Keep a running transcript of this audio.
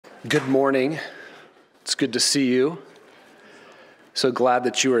Good morning. It's good to see you. So glad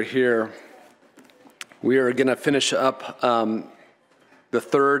that you are here. We are going to finish up the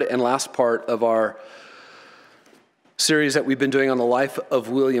third and last part of our series that we've been doing on the life of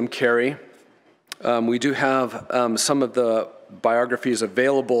William Carey. We do have some of the biographies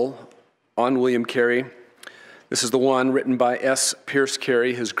available on William Carey. This is the one written by S. Pierce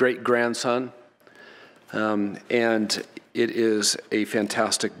Carey, his great-grandson, and it is a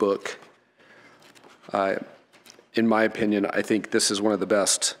fantastic book. In my opinion, I think this is one of the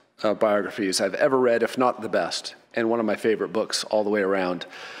best biographies I've ever read, if not the best, and one of my favorite books all the way around.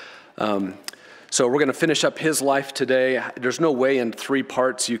 So we're going to finish up his life today. There's no way in 3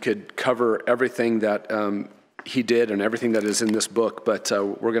 parts you could cover everything that he did and everything that is in this book, but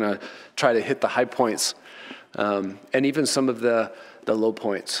we're going to try to hit the high points and even some of the low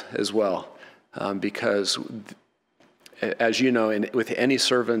points as well, because as you know, with any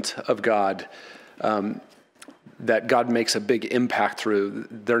servant of God that God makes a big impact through,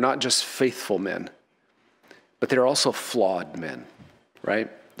 they're not just faithful men, but they're also flawed men,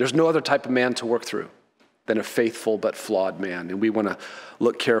 right? There's no other type of man to work through than a faithful but flawed man, and we want to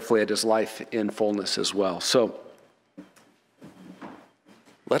look carefully at his life in fullness as well. So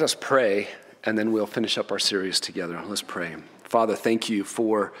let us pray, and then we'll finish up our series together. Let's pray. Father, thank you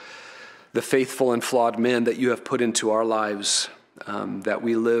for the faithful and flawed men that you have put into our lives, that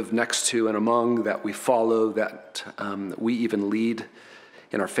we live next to and among, that we follow, that we even lead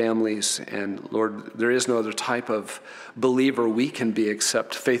in our families. And Lord, there is no other type of believer we can be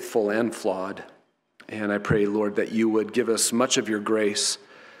except faithful and flawed. And I pray, Lord, that you would give us much of your grace,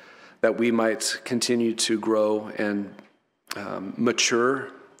 that we might continue to grow and mature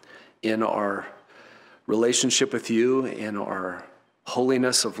in our relationship with you, in our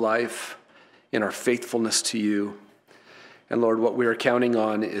holiness of life, in our faithfulness to you. And Lord, what we are counting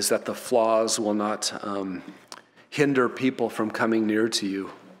on is that the flaws will not hinder people from coming near to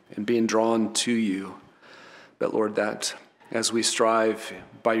you and being drawn to you. But Lord, that as we strive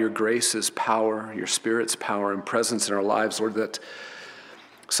by your grace's power, your Spirit's power and presence in our lives, Lord, that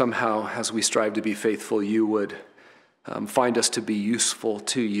somehow as we strive to be faithful, you would find us to be useful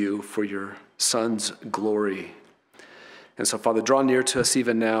to you for your Son's glory. And so, Father, draw near to us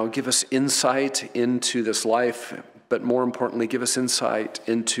even now. Give us insight into this life, but more importantly, give us insight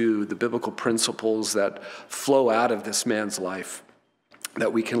into the biblical principles that flow out of this man's life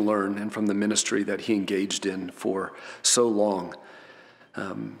that we can learn, and from the ministry that he engaged in for so long.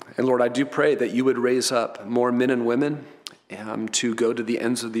 And Lord, I do pray that you would raise up more men and women to go to the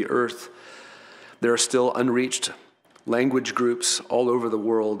ends of the earth. There are still unreached language groups all over the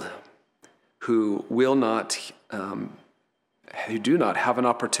world who do not have an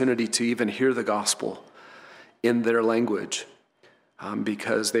opportunity to even hear the gospel in their language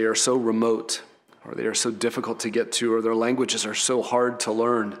because they are so remote, or they are so difficult to get to, or their languages are so hard to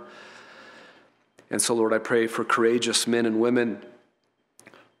learn. And so, Lord, I pray for courageous men and women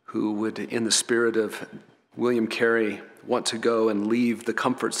who would, in the spirit of William Carey, want to go and leave the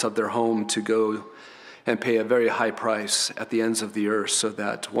comforts of their home to go and pay a very high price at the ends of the earth, so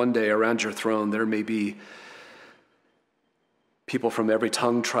that one day around your throne there may be people from every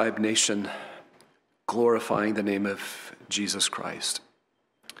tongue, tribe, nation glorifying the name of Jesus Christ.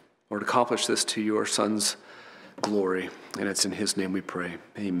 Lord, accomplish this to your Son's glory, and it's in his name we pray.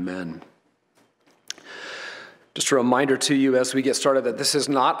 Amen. Just a reminder to you as we get started that this is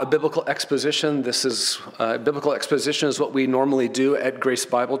not a biblical exposition. Biblical exposition is what we normally do at Grace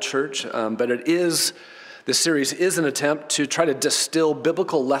Bible Church, but this series is an attempt to try to distill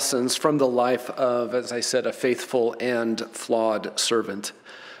biblical lessons from the life of, as I said, a faithful and flawed servant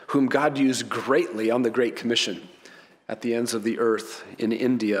whom God used greatly on the Great Commission at the ends of the earth in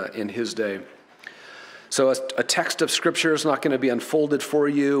India in his day. So a text of Scripture is not going to be unfolded for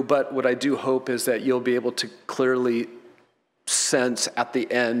you, but what I do hope is that you'll be able to clearly sense at the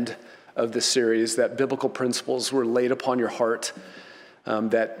end of this series that biblical principles were laid upon your heart,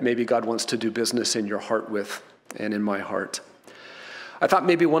 that maybe God wants to do business in your heart with and in my heart. I thought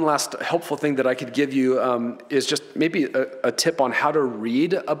maybe one last helpful thing that I could give you is just maybe a tip on how to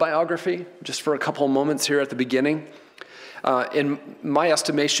read a biography, just for a couple of moments here at the beginning. In my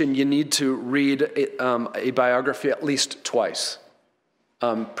estimation, you need to read a biography at least twice,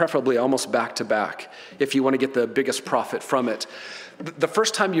 preferably almost back to back, if you want to get the biggest profit from it. The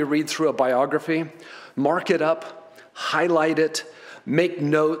first time you read through a biography, mark it up, highlight it, make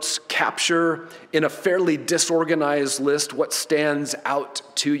notes, capture in a fairly disorganized list what stands out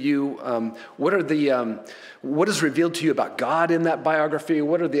to you. What is revealed to you about God in that biography?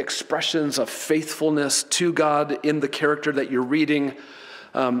 What are the expressions of faithfulness to God in the character that you're reading?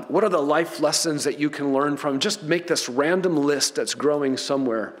 What are the life lessons that you can learn from? Just make this random list that's growing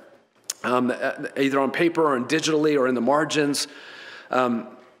somewhere, either on paper or digitally or in the margins.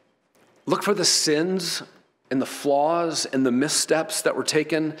 Look for the sins and the flaws and the missteps that were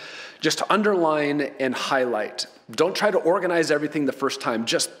taken. Just underline and highlight. Don't try to organize everything the first time.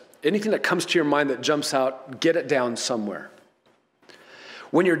 Just anything that comes to your mind that jumps out, get it down somewhere.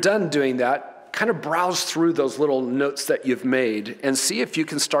 When you're done doing that, kind of browse through those little notes that you've made and see if you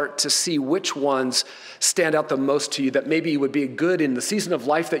can start to see which ones stand out the most to you, that maybe would be good in the season of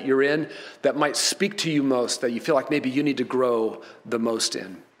life that you're in, that might speak to you most, that you feel like maybe you need to grow the most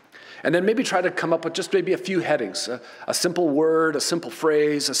in. And then maybe try to come up with just maybe a few headings, a simple word, a simple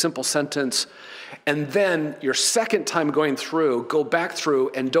phrase, a simple sentence. And then your second time going through, go back through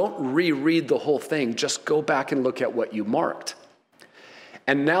and don't reread the whole thing. Just go back and look at what you marked.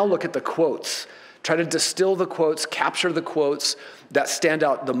 And now look at the quotes. Try to distill the quotes, capture the quotes that stand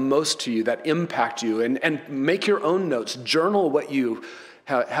out the most to you, that impact you, and make your own notes. Journal what you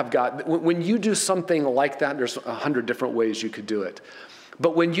have got. When you do something like that, there's 100 different ways you could do it.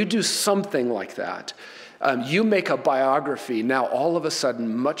 But when you do something like that, you make a biography now all of a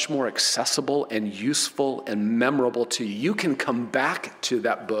sudden much more accessible and useful and memorable to you. You can come back to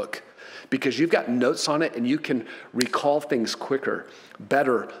that book because you've got notes on it and you can recall things quicker,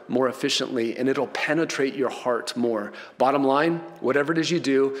 better, more efficiently, and it'll penetrate your heart more. Bottom line, whatever it is you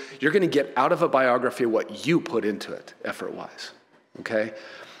do, you're going to get out of a biography what you put into it, effort-wise, okay?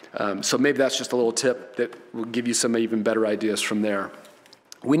 So maybe that's just a little tip that will give you some even better ideas from there.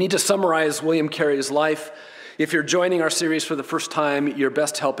 We need to summarize William Carey's life. If you're joining our series for the first time, your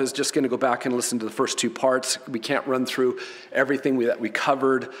best help is just going to go back and listen to the first two parts. We can't run through everything that we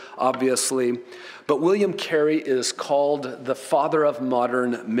covered, obviously. But William Carey is called the father of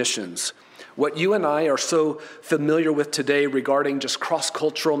modern missions. What you and I are so familiar with today regarding just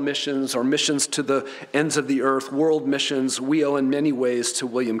cross-cultural missions or missions to the ends of the earth, world missions, we owe in many ways to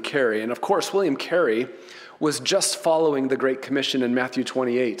William Carey. And of course, William Carey was just following the Great Commission in Matthew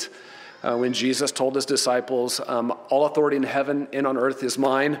 28, when Jesus told his disciples, all authority in heaven and on earth is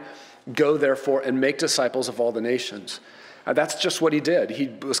mine. Go therefore and make disciples of all the nations. That's just what he did. He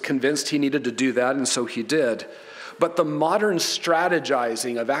was convinced he needed to do that, and so he did. But the modern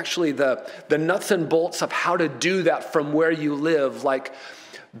strategizing of actually the nuts and bolts of how to do that from where you live, like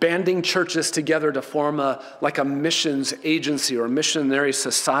banding churches together to form a missions agency or missionary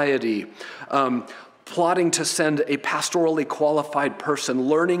society, plotting to send a pastorally qualified person,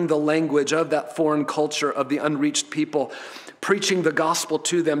 learning the language of that foreign culture of the unreached people, preaching the gospel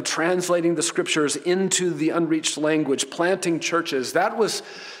to them, translating the scriptures into the unreached language, planting churches. That was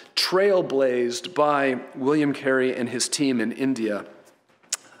trailblazed by William Carey and his team in India.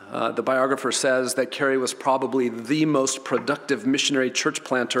 The biographer says that Carey was probably the most productive missionary church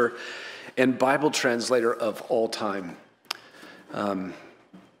planter and Bible translator of all time.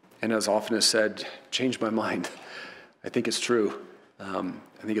 And as often as said, changed my mind. I think it's true. I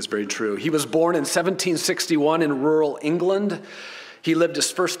think it's very true. He was born in 1761 in rural England. He lived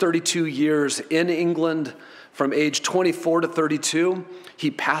his first 32 years in England. From age 24 to 32, he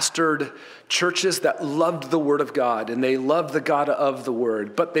pastored churches that loved the Word of God, and they loved the God of the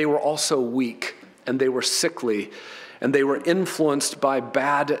Word, but they were also weak, and they were sickly, and they were influenced by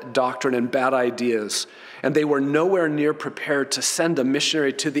bad doctrine and bad ideas. And they were nowhere near prepared to send a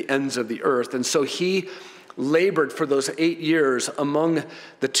missionary to the ends of the earth. And so he labored for those 8 years among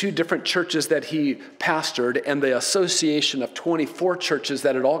the 2 different churches that he pastored and the association of 24 churches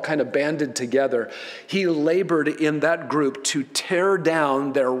that had all kind of banded together. He labored in that group to tear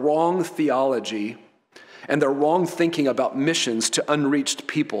down their wrong theology and their wrong thinking about missions to unreached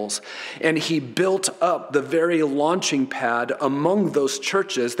peoples. And he built up the very launching pad among those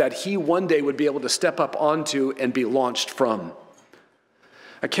churches that he one day would be able to step up onto and be launched from.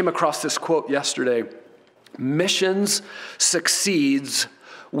 I came across this quote yesterday. Missions succeeds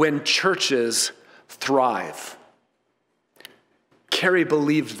when churches thrive. Carey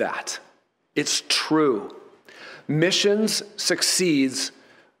believed that. It's true. Missions succeeds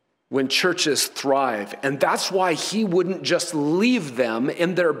when churches thrive. And that's why he wouldn't just leave them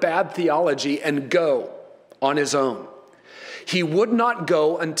in their bad theology and go on his own. He would not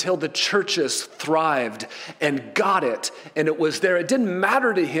go until the churches thrived and got it, and it was there. It didn't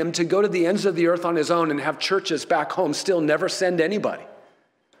matter to him to go to the ends of the earth on his own and have churches back home still never send anybody.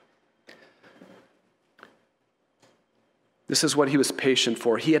 This is what he was patient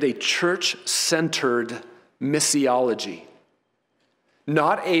for. He had a church-centered missiology.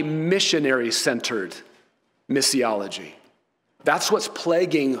 Not a missionary-centered missiology. That's what's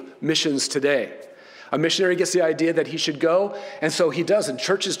plaguing missions today. A missionary gets the idea that he should go, and so he does. And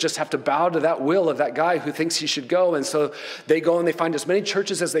churches just have to bow to that will of that guy who thinks he should go. And so they go and they find as many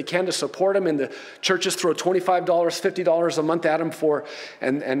churches as they can to support him, and the churches throw $25, $50 a month at him for,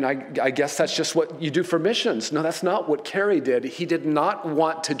 and I guess that's just what you do for missions. No, that's not what Carey did. He did not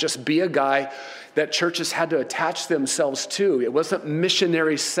want to just be a guy that churches had to attach themselves to. It wasn't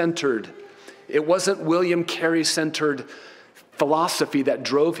missionary-centered. It wasn't William Carey-centered philosophy that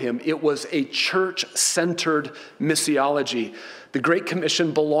drove him. It was a church-centered missiology. The Great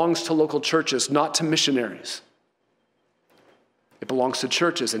Commission belongs to local churches, not to missionaries. It belongs to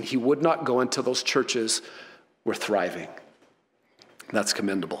churches, and he would not go until those churches were thriving. That's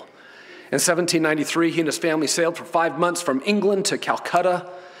commendable. In 1793, he and his family sailed for 5 months from England to Calcutta.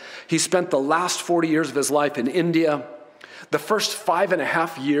 He spent the last 40 years of his life in India. The first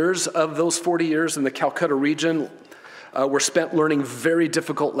 5.5 years of those 40 years in the Calcutta region were spent learning very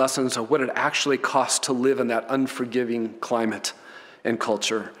difficult lessons of what it actually costs to live in that unforgiving climate and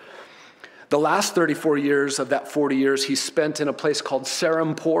culture. The last 34 years of that 40 years he spent in a place called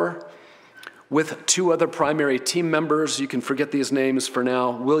Serampore with 2 other primary team members. You can forget these names for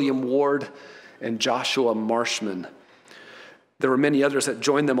now, William Ward and Joshua Marshman. There were many others that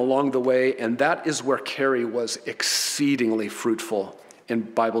joined them along the way, and that is where Carey was exceedingly fruitful in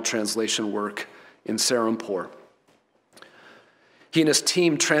Bible translation work in Serampore. He and his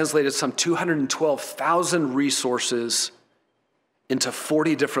team translated some 212,000 resources into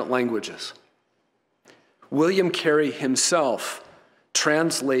 40 different languages. William Carey himself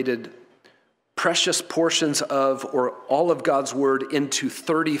translated precious portions of, or all of God's word into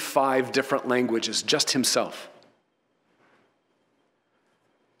 35 different languages, just himself.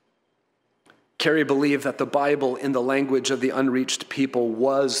 Carey believed that the Bible in the language of the unreached people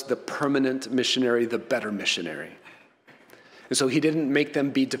was the permanent missionary, the better missionary. And so he didn't make them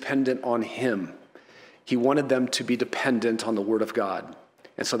be dependent on him. He wanted them to be dependent on the Word of God.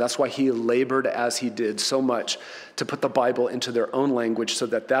 And so that's why he labored as he did so much to put the Bible into their own language so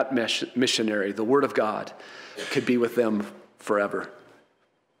that that missionary, the Word of God, could be with them forever.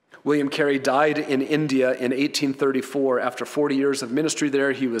 William Carey died in India in 1834. After 40 years of ministry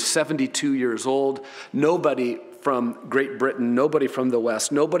there, he was 72 years old. Nobody from Great Britain, nobody from the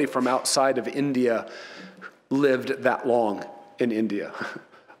West, nobody from outside of India lived that long in India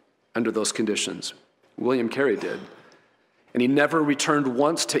under those conditions. William Carey did. And he never returned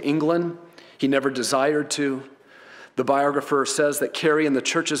once to England. He never desired to. The biographer says that Carey and the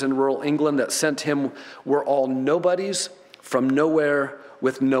churches in rural England that sent him were all nobodies from nowhere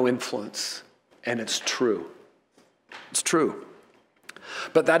with no influence. And it's true. It's true.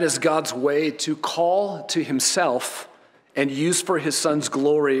 But that is God's way to call to himself and use for his son's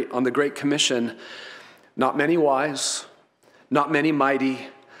glory on the Great Commission not many wise, not many mighty,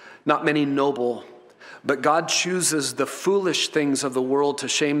 not many noble, but God chooses the foolish things of the world to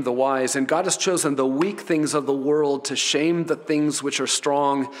shame the wise, and God has chosen the weak things of the world to shame the things which are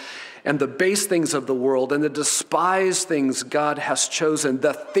strong, and the base things of the world, and the despised things God has chosen,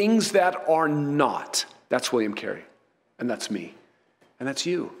 the things that are not. That's William Carey, and that's me, and that's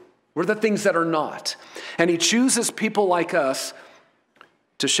you. We're the things that are not. And he chooses people like us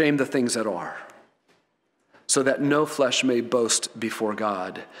to shame the things that are, so that no flesh may boast before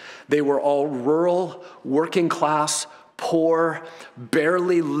God. They were all rural, working class, poor,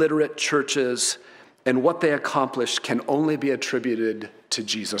 barely literate churches, and what they accomplished can only be attributed to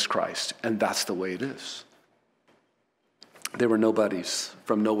Jesus Christ, and that's the way it is. They were nobodies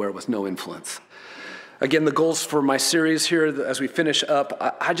from nowhere with no influence. Again, the goals for my series here as we finish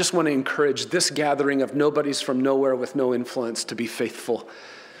up, I just want to encourage this gathering of nobodies from nowhere with no influence to be faithful.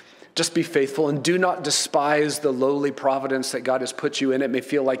 Just be faithful and do not despise the lowly providence that God has put you in. It may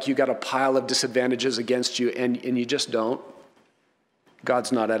feel like you got a pile of disadvantages against you, and you just don't.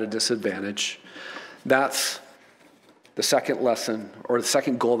 God's not at a disadvantage. That's the second lesson, or the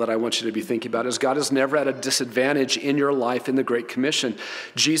second goal that I want you to be thinking about, is God is never at a disadvantage in your life in the Great Commission.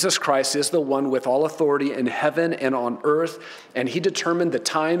 Jesus Christ is the one with all authority in heaven and on earth, and he determined the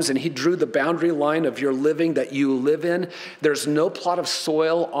times and he drew the boundary line of your living that you live in. There's no plot of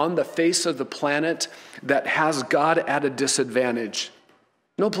soil on the face of the planet that has God at a disadvantage.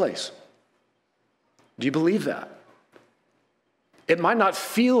 No place. Do you believe that? It might not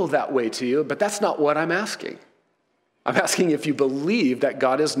feel that way to you, but that's not what I'm asking. I'm asking if you believe that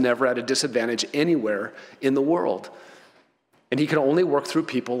God is never at a disadvantage anywhere in the world. And he can only work through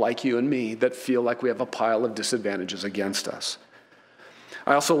people like you and me that feel like we have a pile of disadvantages against us.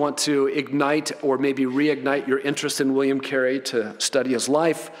 I also want to ignite or maybe reignite your interest in William Carey to study his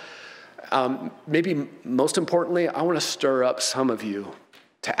life. Maybe most importantly, I want to stir up some of you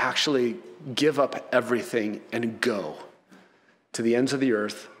to actually give up everything and go to the ends of the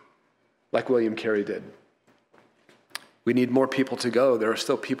earth like William Carey did. We need more people to go. There are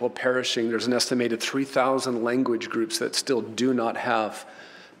still people perishing. There's an estimated 3,000 language groups that still do not have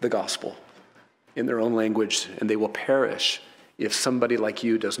the gospel in their own language, and they will perish if somebody like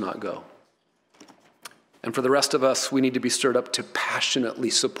you does not go. And for the rest of us, we need to be stirred up to passionately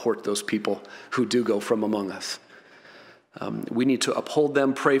support those people who do go from among us. We need to uphold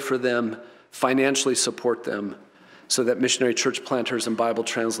them, pray for them, financially support them, so that missionary church planters and Bible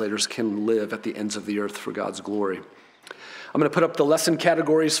translators can live at the ends of the earth for God's glory. I'm going to put up the lesson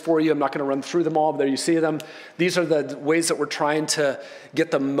categories for you. I'm not going to run through them all, but there you see them. These are the ways that we're trying to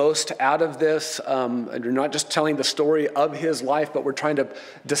get the most out of this. And we're not just telling the story of his life, but we're trying to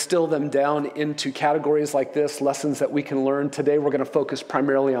distill them down into categories like this, lessons that we can learn. Today, we're going to focus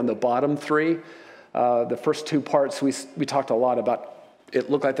primarily on the bottom three. The first two parts, we talked a lot about. It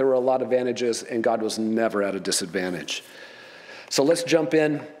looked like there were a lot of advantages, and God was never at a disadvantage. So let's jump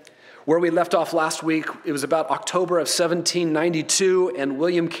in. Where we left off last week, it was about October of 1792, and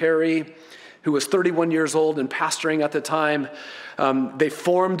William Carey, who was 31 years old and pastoring at the time, they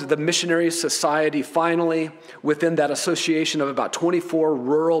formed the Missionary Society finally within that association of about 24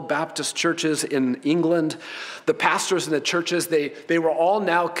 rural Baptist churches in England. The pastors in the churches, they were all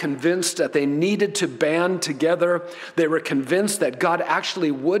now convinced that they needed to band together. They were convinced that God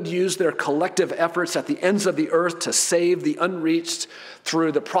actually would use their collective efforts at the ends of the earth to save the unreached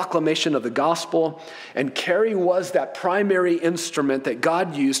through the proclamation of the gospel. And Carey was that primary instrument that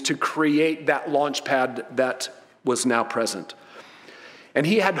God used to create that launch pad that was now present. And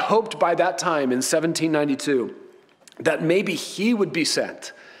he had hoped by that time in 1792 that maybe he would be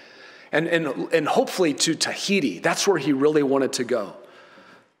sent and hopefully to Tahiti. That's where he really wanted to go.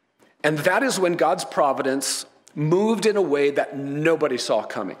 And that is when God's providence moved in a way that nobody saw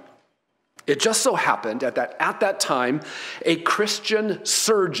coming. It just so happened at that time, a Christian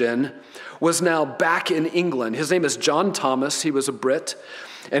surgeon was now back in England. His name is John Thomas. He was a Brit,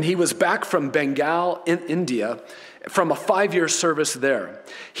 and he was back from Bengal in India from a 5-year service there.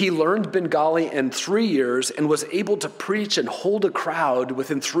 He learned Bengali in 3 years and was able to preach and hold a crowd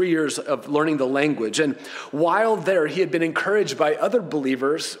within 3 years of learning the language. And while there, he had been encouraged by other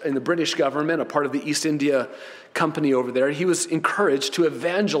believers in the British government, a part of the East India Company over there. He was encouraged to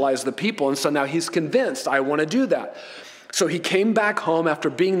evangelize the people. And so now he's convinced, I want to do that. So he came back home after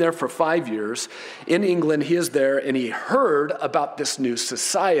being there for 5 years. In England, he is there, and he heard about this new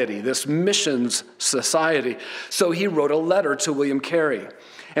society, this missions society. So he wrote a letter to William Carey.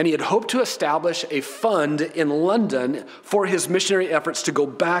 And he had hoped to establish a fund in London for his missionary efforts to go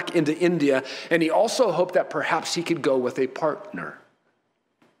back into India. And he also hoped that perhaps he could go with a partner.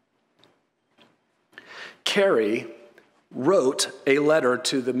 Carey wrote a letter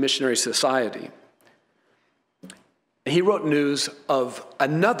to the missionary society. He wrote news of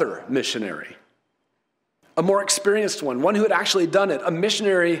another missionary, a more experienced one who had actually done it, a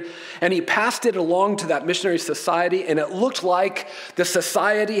missionary, and he passed it along to that missionary society, and it looked like the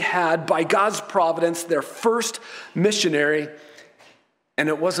society had, by God's providence, their first missionary, and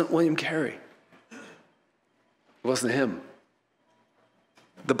it wasn't William Carey. It wasn't him.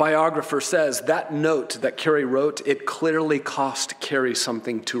 The biographer says that note that Carey wrote, it clearly cost Carey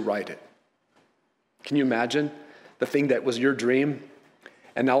something to write it. Can you imagine? The thing that was your dream,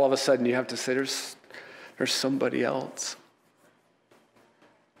 and now all of a sudden you have to say, there's somebody else.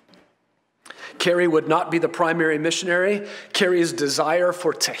 Carey would not be the primary missionary. Carey's desire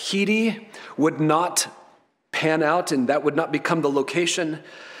for Tahiti would not pan out, and that would not become the location.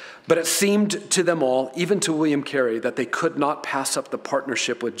 But it seemed to them all, even to William Carey, that they could not pass up the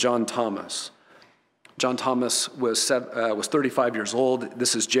partnership with John Thomas. John Thomas was 35 years old.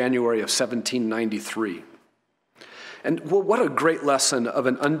 This is January of 1793. And well, what a great lesson of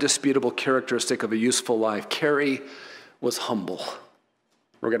an undisputable characteristic of a useful life. Carey was humble.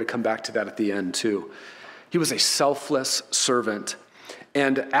 We're going to come back to that at the end too. He was a selfless servant.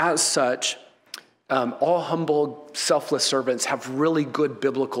 And as such, all humble, selfless servants have really good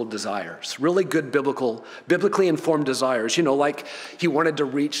biblical desires, really good biblically informed desires. You know, like he wanted to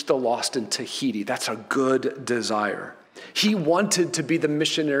reach the lost in Tahiti. That's a good desire. He wanted to be the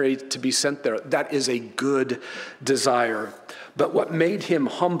missionary to be sent there. That is a good desire. But what made him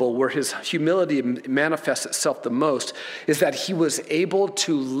humble, where his humility manifests itself the most, is that he was able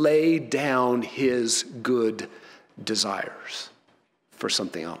to lay down his good desires for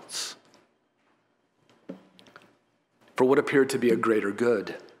something else, for what appeared to be a greater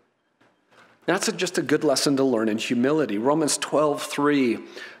good. That's just a good lesson to learn in humility. Romans 12:3,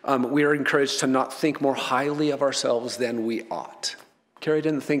 we are encouraged to not think more highly of ourselves than we ought. Carey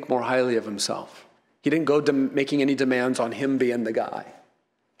didn't think more highly of himself. He didn't go making any demands on him being the guy.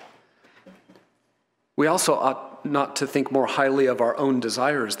 We also ought not to think more highly of our own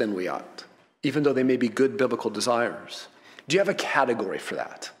desires than we ought, even though they may be good biblical desires. Do you have a category for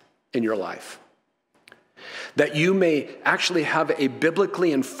that in your life? That you may actually have a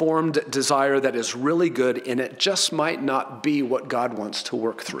biblically informed desire that is really good, and it just might not be what God wants to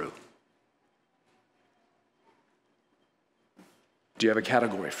work through. Do you have a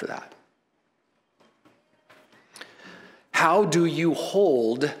category for that? How do you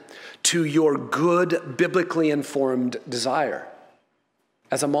hold to your good, biblically informed desire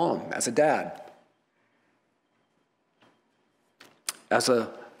as a mom, as a dad, as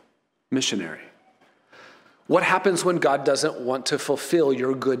a missionary? What happens when God doesn't want to fulfill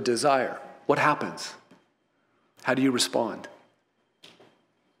your good desire? What happens? How do you respond?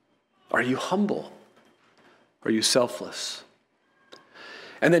 Are you humble? Are you selfless?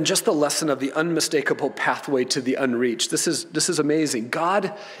 And then just the lesson of the unmistakable pathway to the unreached. This is amazing.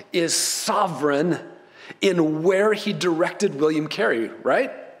 God is sovereign in where he directed William Carey,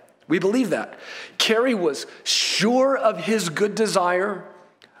 right? We believe that. Carey was sure of his good desire,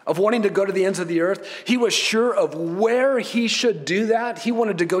 of wanting to go to the ends of the earth. He was sure of where he should do that. He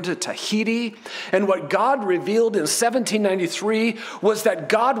wanted to go to Tahiti. And what God revealed in 1793 was that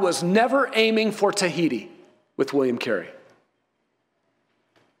God was never aiming for Tahiti with William Carey.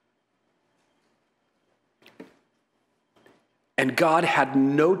 And God had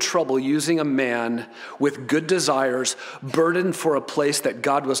no trouble using a man with good desires, burdened for a place that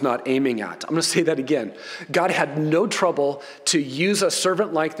God was not aiming at. I'm going to say that again. God had no trouble to use a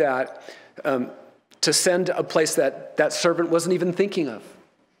servant like that to send a place that that servant wasn't even thinking of.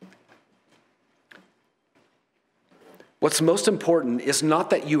 What's most important is not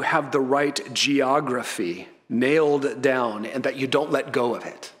that you have the right geography nailed down and that you don't let go of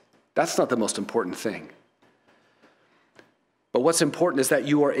it. That's not the most important thing. But what's important is that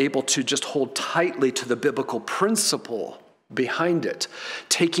you are able to just hold tightly to the biblical principle behind it,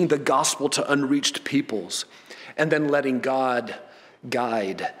 taking the gospel to unreached peoples, and then letting God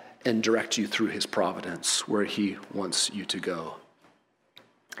guide and direct you through his providence where he wants you to go.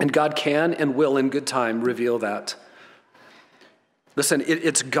 And God can and will in good time reveal that. Listen,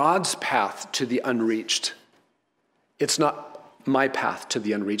 it's God's path to the unreached. It's not my path to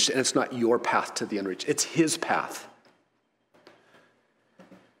the unreached, and it's not your path to the unreached. It's his path.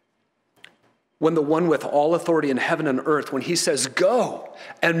 When the one with all authority in heaven and earth, when he says, go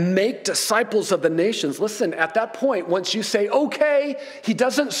and make disciples of the nations, listen, at that point, once you say, okay, he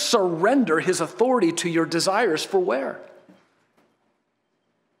doesn't surrender his authority to your desires for where?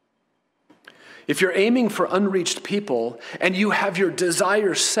 If you're aiming for unreached people and you have your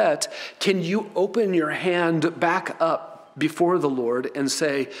desires set, can you open your hand back up before the Lord and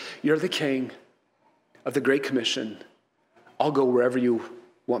say, you're the king of the Great Commission. I'll go wherever you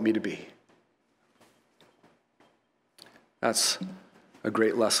want me to be. That's a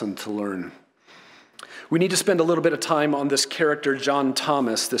great lesson to learn. We need to spend a little bit of time on this character, John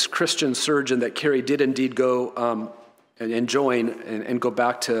Thomas, this Christian surgeon that Carey did indeed go and join and go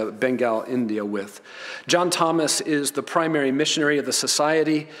back to Bengal, India with. John Thomas is the primary missionary of the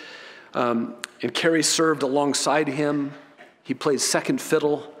society, and Carey served alongside him. He played second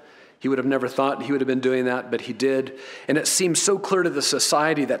fiddle. He would have never thought he would have been doing that, but he did. And it seemed so clear to the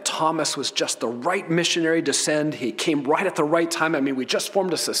society that Thomas was just the right missionary to send. He came right at the right time. I mean, we just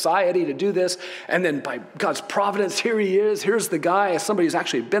formed a society to do this. And then by God's providence, here he is. Here's the guy, somebody who's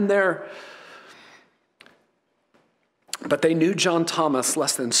actually been there. But they knew John Thomas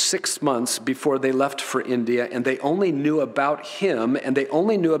less than 6 months before they left for India, and they only knew about him, and they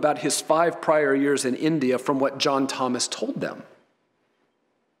only knew about his 5 prior years in India from what John Thomas told them.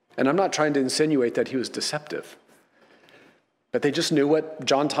 And I'm not trying to insinuate that he was deceptive, but they just knew what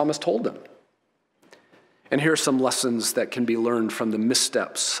John Thomas told them. And here are some lessons that can be learned from the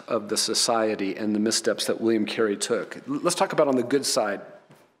missteps of the society and the missteps that William Carey took. Let's talk about on the good side.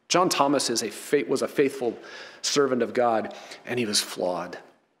 John Thomas was a faithful servant of God, and he was flawed.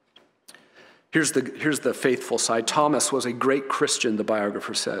 Here's the faithful side. Thomas was a great Christian, the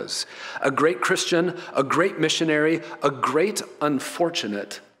biographer says. A great Christian, a great missionary, a great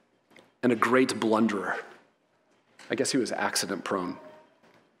unfortunate, and a great blunderer. I guess he was accident prone.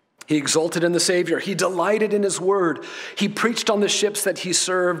 He exulted in the Savior. He delighted in his word. He preached on the ships that he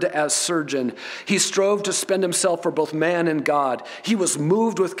served as surgeon. He strove to spend himself for both man and God. He was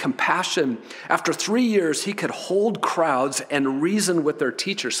moved with compassion. After 3 years, he could hold crowds and reason with their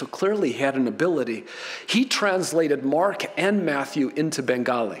teachers. So clearly he had an ability. He translated Mark and Matthew into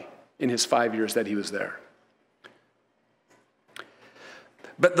Bengali in his 5 years that he was there.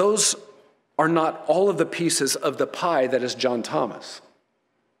 But those are not all of the pieces of the pie that is John Thomas.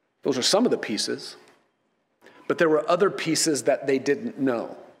 Those are some of the pieces, but there were other pieces that they didn't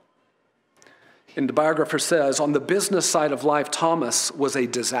know. And the biographer says, on the business side of life, Thomas was a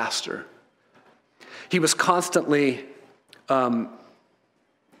disaster. He was constantly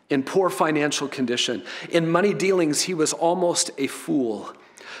in poor financial condition. In money dealings, he was almost a fool.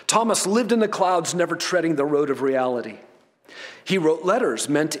 Thomas lived in the clouds, never treading the road of reality. He wrote letters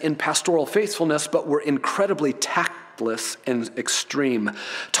meant in pastoral faithfulness, but were incredibly tactless and extreme.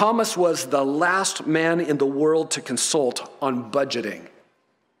 Thomas was the last man in the world to consult on budgeting.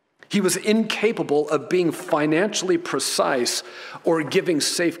 He was incapable of being financially precise or giving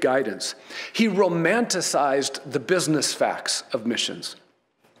safe guidance. He romanticized the business facts of missions.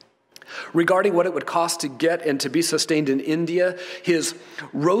 Regarding what it would cost to get and to be sustained in India, his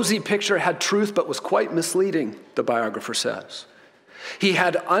rosy picture had truth but was quite misleading, the biographer says. He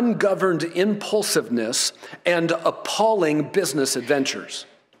had ungoverned impulsiveness and appalling business adventures.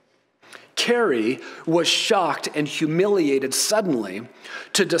 Carey was shocked and humiliated suddenly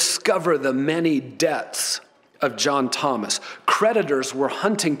to discover the many debts of John Thomas. Creditors were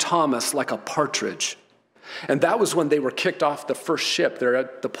hunting Thomas like a partridge. And that was when they were kicked off the first ship. They're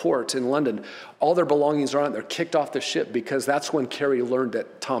at the port in London. All their belongings are on it. They're kicked off the ship because that's when Carey learned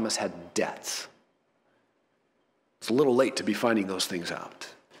that Thomas had debts. It's a little late to be finding those things out.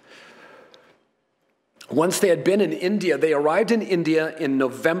 Once they had been in India, they arrived in India in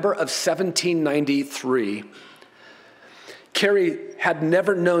November of 1793. Carey had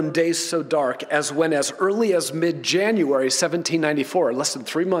never known days so dark as when, as early as mid-January 1794, less than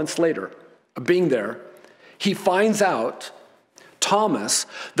 3 months later of being there, he finds out Thomas,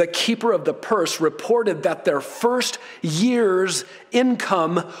 the keeper of the purse, reported that their first year's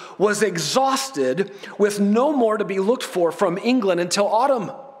income was exhausted with no more to be looked for from England until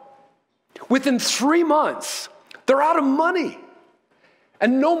autumn. Within 3 months, they're out of money.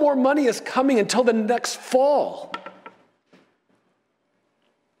 And no more money is coming until the next fall.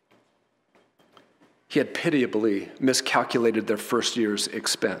 He had pitiably miscalculated their first year's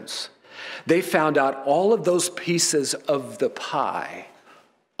expense. They found out all of those pieces of the pie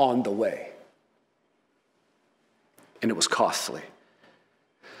on the way. And it was costly.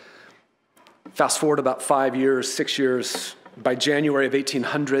 Fast forward about 5 years, 6 years. By January of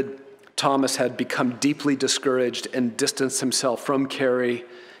 1800, Thomas had become deeply discouraged and distanced himself from Carey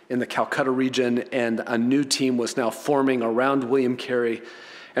in the Calcutta region, and a new team was now forming around William Carey.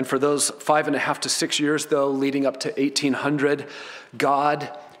 And for those 5.5 to 6 years, though, leading up to 1800, God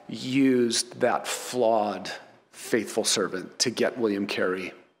used that flawed, faithful servant to get William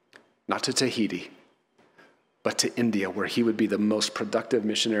Carey, not to Tahiti, but to India, where he would be the most productive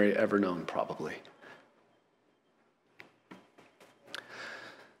missionary ever known, probably.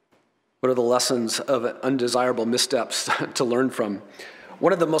 What are the lessons of undesirable missteps to learn from?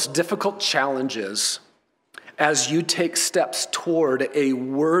 One of the most difficult challenges as you take steps toward a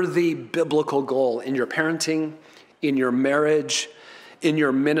worthy biblical goal in your parenting, in your marriage, in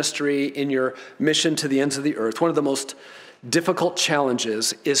your ministry, in your mission to the ends of the earth, one of the most difficult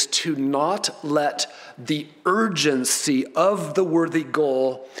challenges is to not let the urgency of the worthy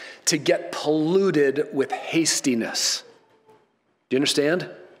goal to get polluted with hastiness. Do you understand?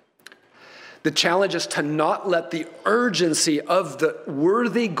 The challenge is to not let the urgency of the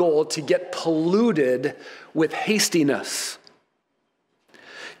worthy goal to get polluted with hastiness.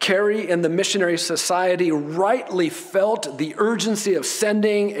 Carey and the missionary society rightly felt the urgency of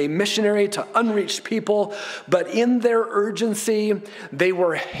sending a missionary to unreached people, but in their urgency, they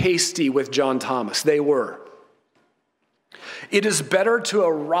were hasty with John Thomas. They were. It is better to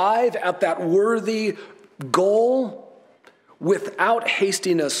arrive at that worthy goal without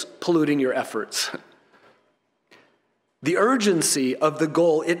hastiness polluting your efforts. The urgency of the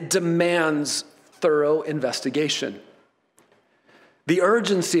goal, it demands thorough investigation. The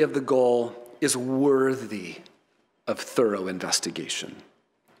urgency of the goal is worthy of thorough investigation.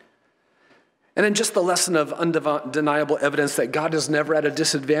 And in just the lesson of undeniable evidence that God is never at a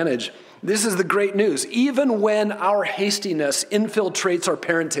disadvantage, this is the great news. Even when our hastiness infiltrates our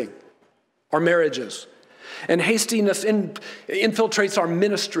parenting, our marriages, and hastiness infiltrates our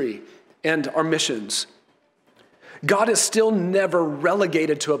ministry and our missions, God is still never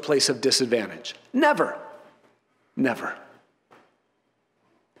relegated to a place of disadvantage. Never. Never.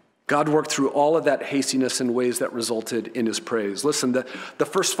 God worked through all of that hastiness in ways that resulted in his praise. Listen, the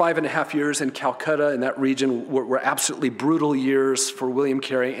first 5.5 years in Calcutta, in that region, were absolutely brutal years for William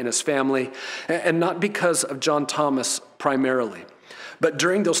Carey and his family, and not because of John Thomas primarily. But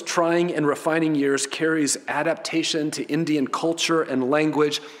during those trying and refining years, Carey's adaptation to Indian culture and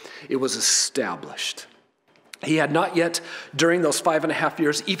language, it was established. He had not yet, during those 5.5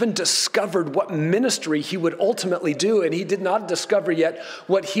 years, even discovered what ministry he would ultimately do, and he did not discover yet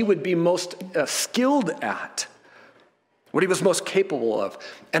what he would be most skilled at, what he was most capable of.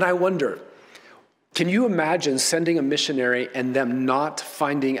 And I wonder, can you imagine sending a missionary and them not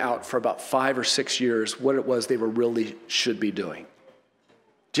finding out for about 5 or 6 years what it was they were really should be doing?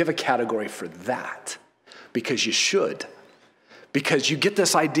 Do you have a category for that? Because you should. Because you get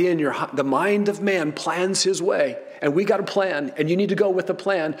this idea in the mind of man plans his way, and we got a plan, and you need to go with the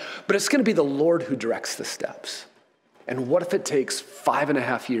plan, but it's going to be the Lord who directs the steps. And what if it takes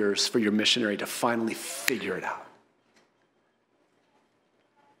 5.5 years for your missionary to finally figure it out?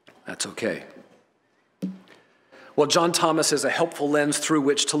 That's okay. Well, John Thomas is a helpful lens through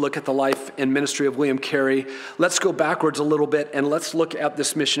which to look at the life and ministry of William Carey. Let's go backwards a little bit, and let's look at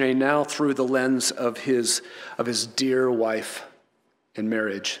this missionary now through the lens of his dear wife in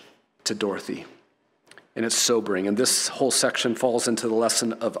marriage to Dorothy. And it's sobering. And this whole section falls into the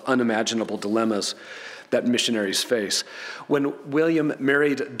lesson of unimaginable dilemmas that missionaries face. When William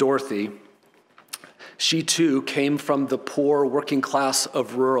married Dorothy, she too came from the poor working class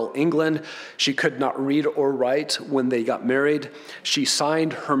of rural England. She could not read or write when they got married. She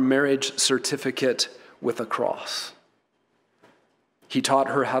signed her marriage certificate with a cross. He taught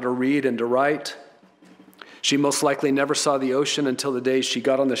her how to read and to write. She most likely never saw the ocean until the day she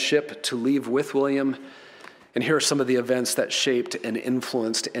got on the ship to leave with William. And here are some of the events that shaped and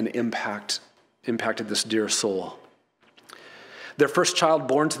influenced and impacted this dear soul. Their first child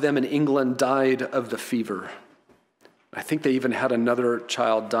born to them in England died of the fever. I think they even had another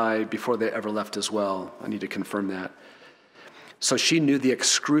child die before they ever left as well. I need to confirm that. So she knew the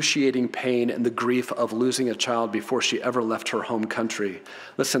excruciating pain and the grief of losing a child before she ever left her home country.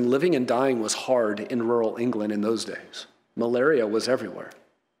 Listen, living and dying was hard in rural England in those days. Malaria was everywhere,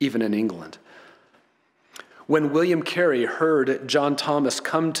 even in England. When William Carey heard John Thomas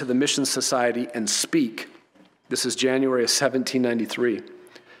come to the Mission Society and speak, this is January of 1793,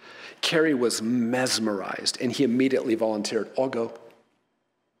 Carey was mesmerized, and he immediately volunteered, I'll go.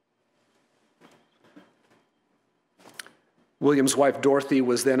 William's wife, Dorothy,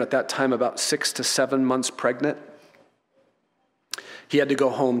 was then at that time about 6 to 7 months pregnant. He had to go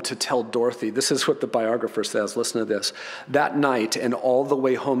home to tell Dorothy. This is what the biographer says. Listen to this. That night and all the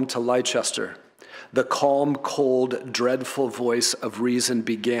way home to Leicester, the calm, cold, dreadful voice of reason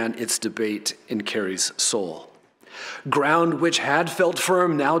began its debate in Carey's soul. Ground which had felt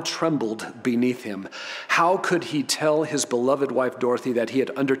firm now trembled beneath him. How could he tell his beloved wife Dorothy that he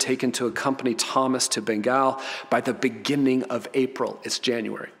had undertaken to accompany Thomas to Bengal by the beginning of April? It's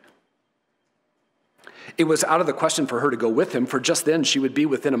January. It was out of the question for her to go with him, for just then she would be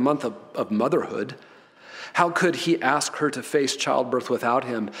within a month of motherhood. How could he ask her to face childbirth without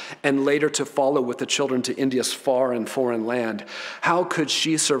him and later to follow with the children to India's far and foreign land? How could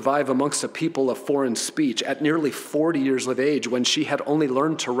she survive amongst a people of foreign speech at nearly 40 years of age when she had only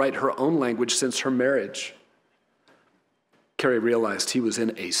learned to write her own language since her marriage? Carey realized he was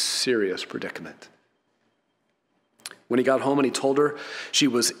in a serious predicament. When he got home and he told her, she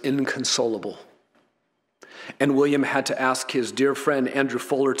was inconsolable. And William had to ask his dear friend Andrew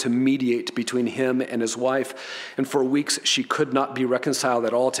Fuller to mediate between him and his wife. And for weeks, she could not be reconciled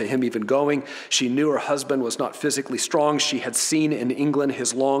at all to him even going. She knew her husband was not physically strong. She had seen in England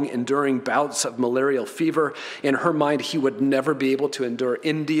his long enduring bouts of malarial fever. In her mind, he would never be able to endure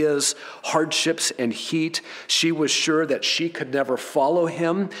India's hardships and heat. She was sure that she could never follow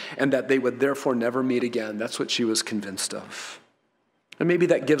him and that they would therefore never meet again. That's what she was convinced of. And maybe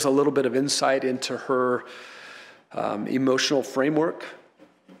that gives a little bit of insight into her emotional framework,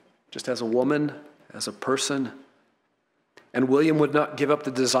 just as a woman, as a person. And William would not give up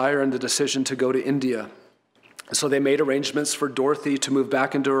the desire and the decision to go to India. So they made arrangements for Dorothy to move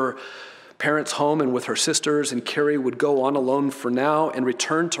back into her parents' home and with her sisters, and Carey would go on alone for now and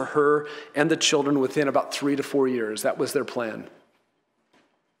return to her and the children within about 3 to 4 years. That was their plan.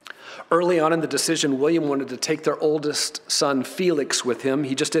 Early on in the decision, William wanted to take their oldest son, Felix, with him.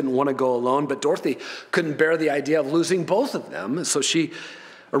 He just didn't want to go alone, but Dorothy couldn't bear the idea of losing both of them. So she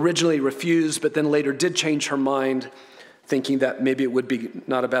originally refused, but then later did change her mind, thinking that maybe it would be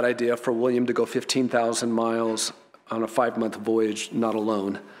not a bad idea for William to go 15,000 miles on a 5-month voyage, not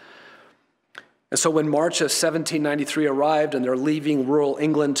alone. And so when March of 1793 arrived and they're leaving rural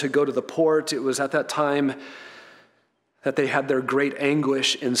England to go to the port, it was at that time that they had their great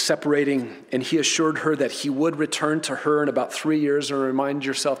anguish in separating, and he assured her that he would return to her in about 3 years. And remind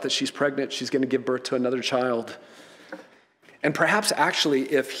yourself that she's pregnant, she's going to give birth to another child. And perhaps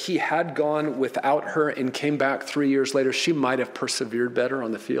actually, if he had gone without her and came back 3 years later, she might have persevered better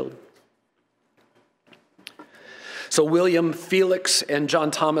on the field. So William, Felix, and John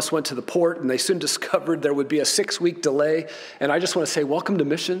Thomas went to the port, and they soon discovered there would be a 6-week delay. And I just want to say, welcome to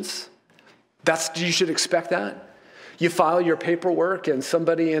missions. You should expect that. You file your paperwork, and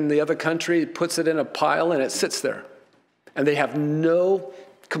somebody in the other country puts it in a pile, and it sits there. And they have no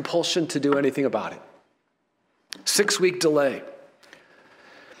compulsion to do anything about it. 6-week delay.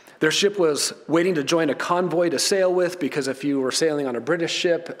 Their ship was waiting to join a convoy to sail with, because if you were sailing on a British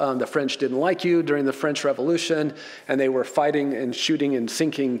ship, the French didn't like you during the French Revolution, and they were fighting and shooting and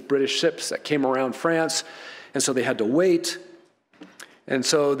sinking British ships that came around France, and so they had to wait. And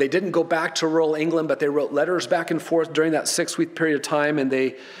so they didn't go back to rural England, but they wrote letters back and forth during that 6-week period of time,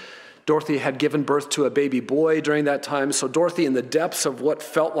 and Dorothy had given birth to a baby boy during that time. So Dorothy, in the depths of what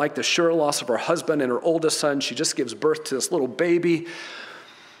felt like the sure loss of her husband and her oldest son, she just gives birth to this little baby.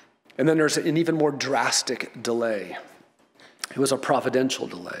 And then there's an even more drastic delay. It was a providential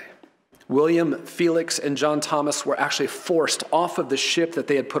delay. William, Felix, and John Thomas were actually forced off of the ship that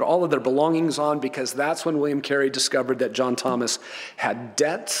they had put all of their belongings on, because that's when William Carey discovered that John Thomas had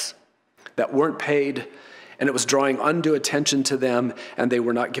debts that weren't paid, and it was drawing undue attention to them, and they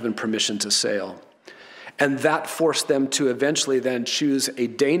were not given permission to sail. And that forced them to eventually then choose a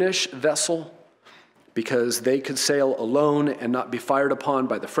Danish vessel, because they could sail alone and not be fired upon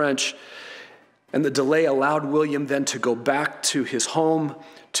by the French. And the delay allowed William then to go back to his home,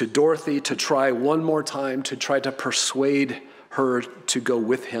 to Dorothy, to try one more time to try to persuade her to go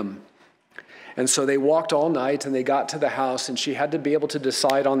with him. And so they walked all night, and they got to the house, and she had to be able to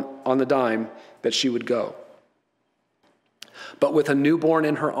decide on the dime that she would go. But with a newborn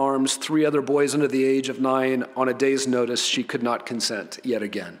in her arms, 3 other boys under the age of 9, on a day's notice, she could not consent yet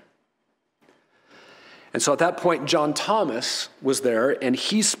again. And so at that point, John Thomas was there, and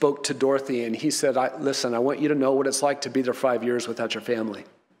he spoke to Dorothy, and he said, listen, I want you to know what it's like to be there 5 years without your family.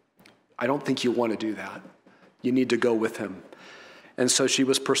 I don't think you want to do that. You need to go with him. And so she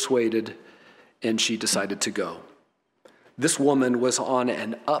was persuaded, and she decided to go. This woman was on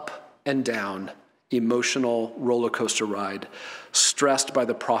an up and down emotional roller coaster ride, stressed by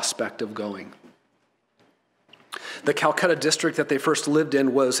the prospect of going. The Calcutta district that they first lived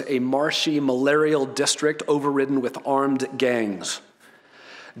in was a marshy, malarial district overridden with armed gangs.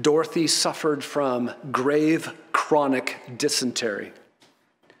 Dorothy suffered from grave, chronic dysentery.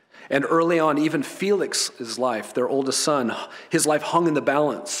 And early on, even Felix's life, their oldest son, his life hung in the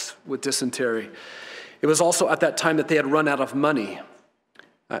balance with dysentery. It was also at that time that they had run out of money.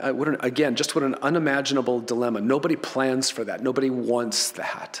 Just what an unimaginable dilemma. Nobody plans for that. Nobody wants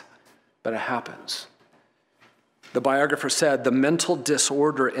that, but it happens. The biographer said, the mental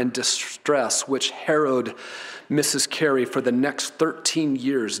disorder and distress which harrowed Mrs. Carey for the next 13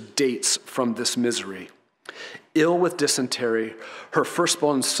 years dates from this misery. Ill with dysentery, her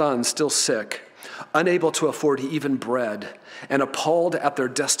firstborn son still sick, unable to afford even bread, and appalled at their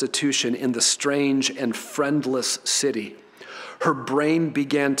destitution in the strange and friendless city, her brain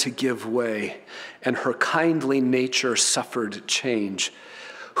began to give way, and her kindly nature suffered change.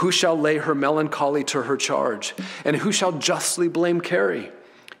 Who shall lay her melancholy to her charge? And who shall justly blame Carey?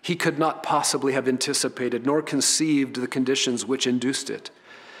 He could not possibly have anticipated nor conceived the conditions which induced it.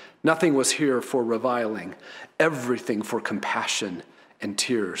 Nothing was here for reviling, everything for compassion and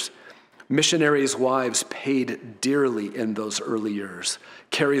tears. Missionaries' wives paid dearly in those early years.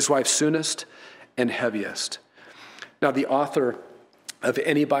 Carey's wife soonest and heaviest. Now, the author of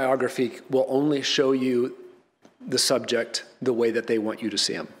any biography will only show you the subject the way that they want you to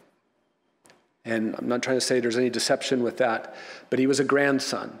see him. And I'm not trying to say there's any deception with that, but he was a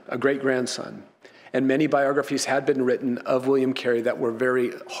grandson, a great-grandson. And many biographies had been written of William Carey that were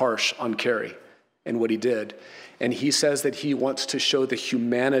very harsh on Carey and what he did. And he says that he wants to show the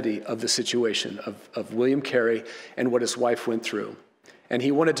humanity of the situation of William Carey and what his wife went through. And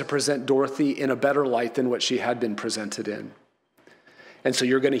he wanted to present Dorothy in a better light than what she had been presented in. And so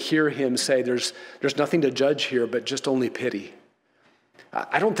you're going to hear him say, there's nothing to judge here, but just only pity.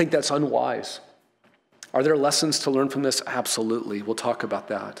 I don't think that's unwise. Are there lessons to learn from this? Absolutely. We'll talk about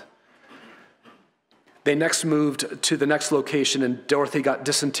that. They next moved to the next location, and Dorothy got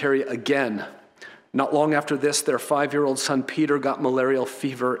dysentery again. Not long after this, their 5-year-old son Peter got malarial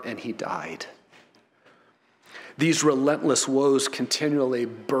fever, and he died. These relentless woes continually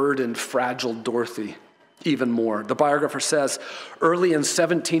burdened fragile Dorothy even more. The biographer says, early in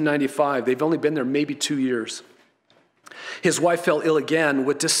 1795, they've only been there maybe 2 years, his wife fell ill again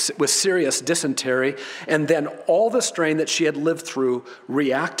with serious dysentery, and then all the strain that she had lived through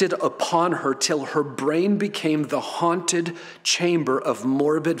reacted upon her till her brain became the haunted chamber of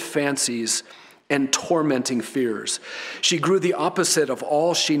morbid fancies and tormenting fears. She grew the opposite of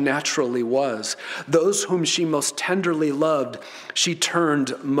all she naturally was. Those whom she most tenderly loved, she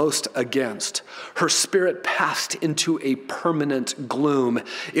turned most against. Her spirit passed into a permanent gloom.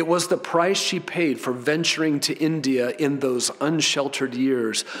 It was the price she paid for venturing to India in those unsheltered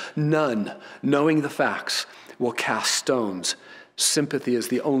years. None, knowing the facts, will cast stones. Sympathy is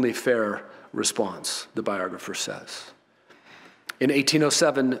the only fair response, the biographer says. In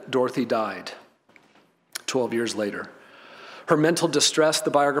 1807, Dorothy died. 12 years later. Her mental distress, the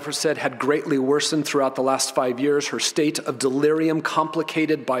biographer said, had greatly worsened throughout the last 5 years. Her state of delirium,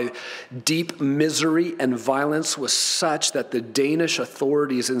 complicated by deep misery and violence, was such that the Danish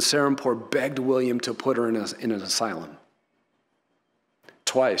authorities in Serampore begged William to put her in an asylum.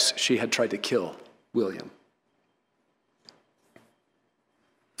 Twice she had tried to kill William.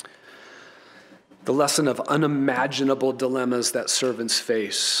 The lesson of unimaginable dilemmas that servants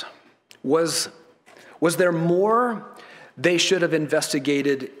face was there more they should have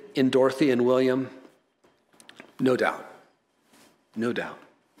investigated in Dorothy and William? No doubt. No doubt.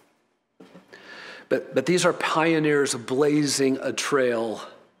 But these are pioneers blazing a trail.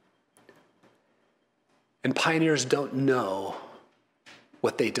 And pioneers don't know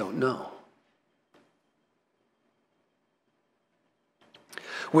what they don't know.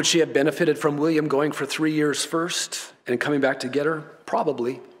 Would she have benefited from William going for 3 years first and coming back to get her?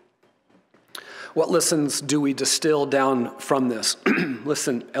 Probably. What lessons do we distill down from this?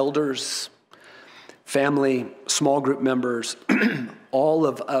 Listen, elders, family, small group members, all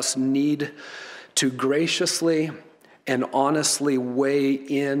of us need to graciously and honestly weigh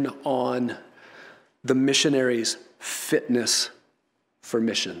in on the missionaries' fitness for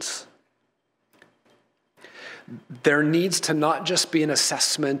missions. There needs to not just be an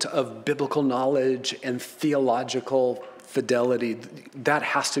assessment of biblical knowledge and theological fidelity. That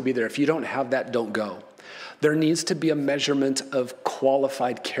has to be there. If you don't have that, don't go. There needs to be a measurement of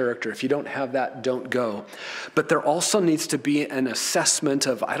qualified character. If you don't have that, don't go. But there also needs to be an assessment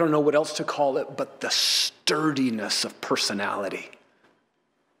of, I don't know what else to call it, but the sturdiness of personality.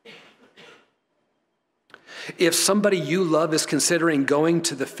 If somebody you love is considering going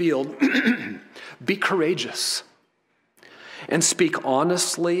to the field, be courageous and speak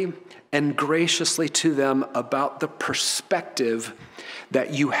honestly and graciously to them about the perspective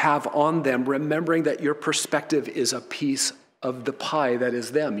that you have on them, remembering that your perspective is a piece of the pie that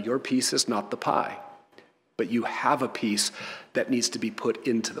is them. Your piece is not the pie, but you have a piece that needs to be put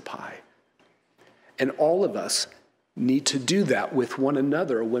into the pie. And all of us need to do that with one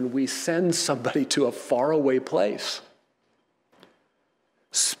another when we send somebody to a faraway place.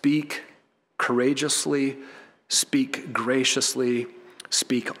 Speak courageously, speak graciously,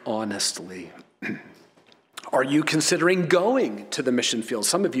 speak honestly. Are you considering going to the mission field?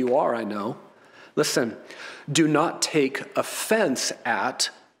 Some of you are, I know. Listen, do not take offense at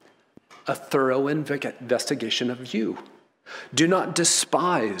a thorough investigation of you. Do not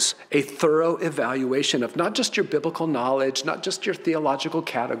despise a thorough evaluation of not just your biblical knowledge, not just your theological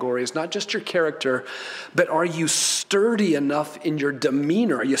categories, not just your character, but are you sturdy enough in your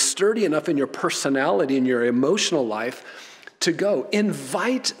demeanor? Are you sturdy enough in your personality, in your emotional life to go?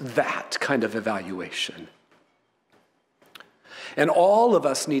 Invite that kind of evaluation. And all of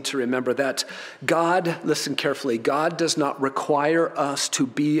us need to remember that God, listen carefully, God does not require us to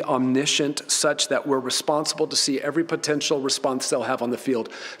be omniscient such that we're responsible to see every potential response they'll have on the field.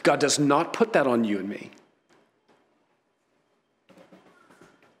 God does not put that on you and me.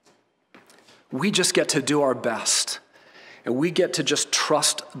 We just get to do our best, and we get to just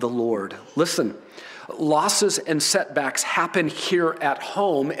trust the Lord. Listen, losses and setbacks happen here at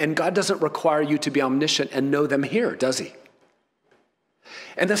home, and God doesn't require you to be omniscient and know them here, does he?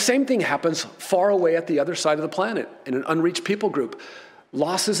 And the same thing happens far away at the other side of the planet in an unreached people group.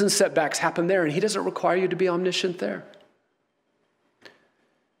 Losses and setbacks happen there, and he doesn't require you to be omniscient there.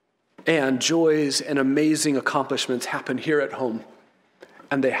 And joys and amazing accomplishments happen here at home,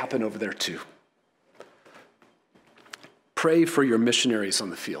 and they happen over there too. Pray for your missionaries on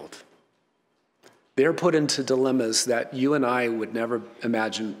the field. They're put into dilemmas that you and I would never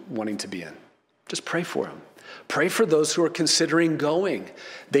imagine wanting to be in. Just pray for them. Pray for those who are considering going.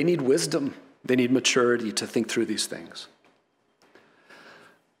 They need wisdom. They need maturity to think through these things.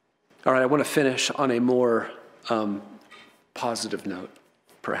 All right, I want to finish on a more positive note,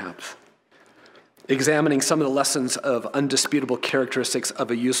 perhaps. Examining some of the lessons of undisputable characteristics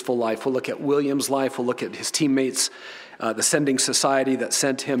of a useful life. We'll look at William's life. We'll look at his teammates, the sending society that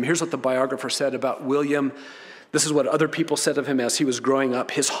sent him. Here's what the biographer said about William. This is what other people said of him as he was growing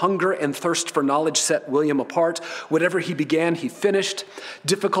up. His hunger and thirst for knowledge set William apart. Whatever he began, he finished.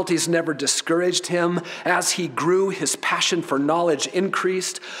 Difficulties never discouraged him. As he grew, his passion for knowledge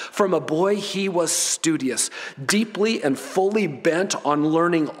increased. From a boy, he was studious, deeply and fully bent on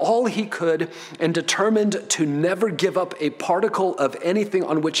learning all he could and determined to never give up a particle of anything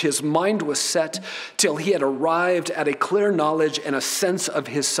on which his mind was set till he had arrived at a clear knowledge and a sense of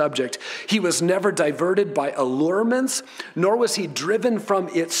his subject. He was never diverted by allurements, nor was he driven from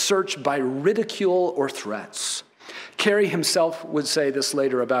its search by ridicule or threats. Carey himself would say this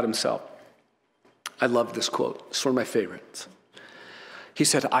later about himself. I love this quote. It's one of my favorites. He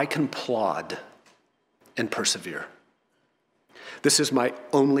said, I can plod and persevere. This is my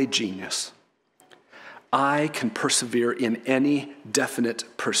only genius. I can persevere in any definite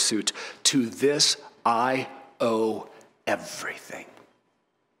pursuit. To this I owe everything.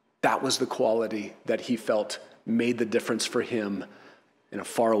 That was the quality that he felt made the difference for him in a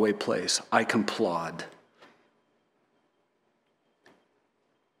faraway place. I can plod.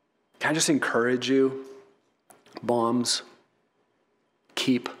 Can I just encourage you, moms,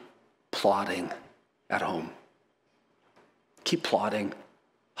 keep plodding at home. Keep plodding.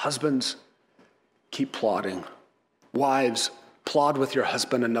 Husbands, keep plodding. Wives, plod with your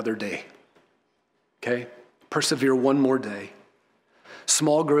husband another day. Okay? Persevere one more day.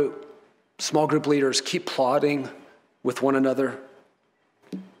 Small group leaders, keep plodding with one another.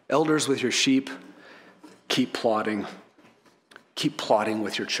 Elders with your sheep, keep plodding. Keep plodding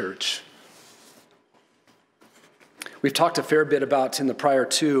with your church. We've talked a fair bit about in the prior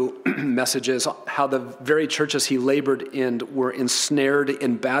two messages how the very churches he labored in were ensnared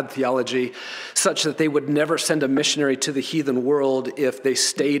in bad theology such that they would never send a missionary to the heathen world if they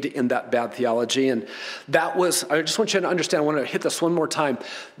stayed in that bad theology. And that was, I just want you to understand, I want to hit this one more time.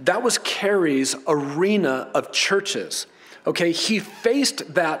 That was Carey's arena of churches. Okay, he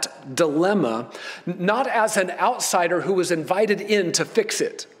faced that dilemma not as an outsider who was invited in to fix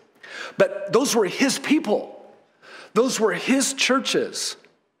it, but those were his people. Those were his churches.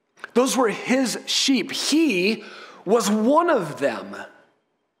 Those were his sheep. He was one of them.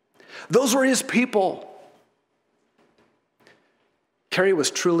 Those were his people. Carey was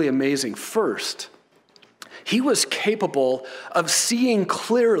truly amazing. First, he was capable of seeing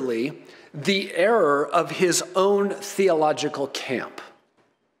clearly the error of his own theological camp.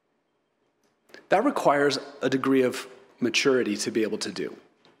 That requires a degree of maturity to be able to do.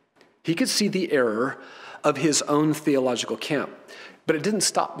 He could see the error of his own theological camp. But it didn't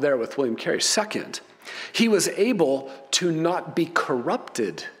stop there with William Carey. Second, he was able to not be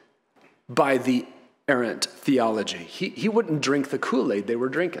corrupted by the errant theology. He wouldn't drink the Kool-Aid they were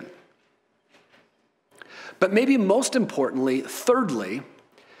drinking. But maybe most importantly, thirdly,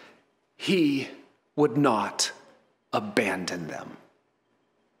 he would not abandon them.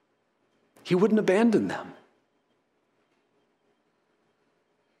 He wouldn't abandon them.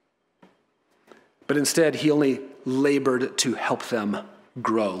 But instead, he only labored to help them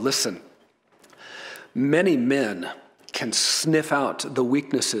grow. Listen, many men can sniff out the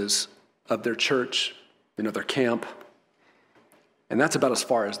weaknesses of their church, their camp, and that's about as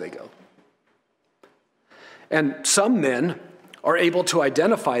far as they go. And some men are able to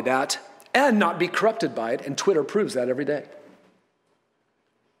identify that and not be corrupted by it, and Twitter proves that every day.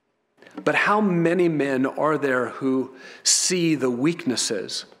 But how many men are there who see the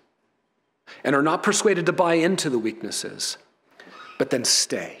weaknesses and are not persuaded to buy into the weaknesses, but then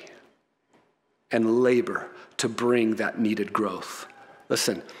stay and labor to bring that needed growth?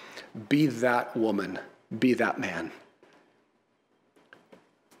 Listen, be that woman, be that man.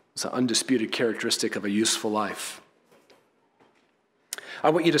 It's an undisputed characteristic of a useful life. I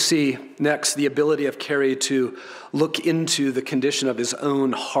want you to see next the ability of Carey to look into the condition of his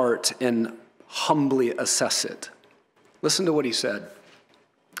own heart and humbly assess it. Listen to what he said.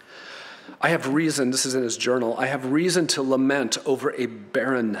 I have reason, this is in his journal, I have reason to lament over a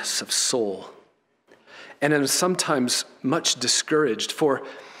barrenness of soul, and am sometimes much discouraged, for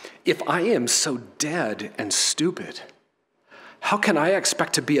if I am so dead and stupid, how can I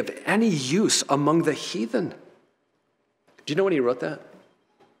expect to be of any use among the heathen? Do you know when he wrote that?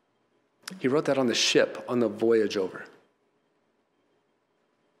 He wrote that on the ship on the voyage over.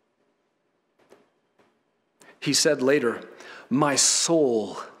 He said later, my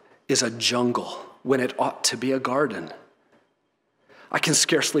soul is a jungle when it ought to be a garden. I can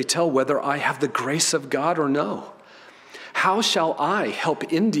scarcely tell whether I have the grace of God or no. How shall I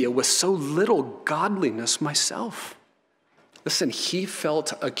help India with so little godliness myself? Listen, he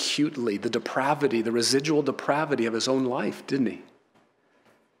felt acutely the depravity, the residual depravity of his own life, didn't he?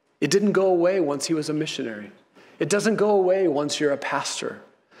 It didn't go away once he was a missionary. It doesn't go away once you're a pastor.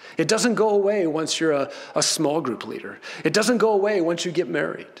 It doesn't go away once you're a small group leader. It doesn't go away once you get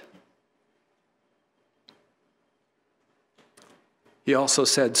married. He also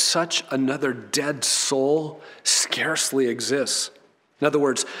said, such another dead soul scarcely exists. In other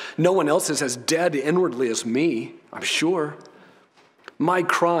words, no one else is as dead inwardly as me, I'm sure. My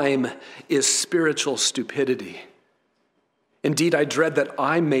crime is spiritual stupidity. Indeed, I dread that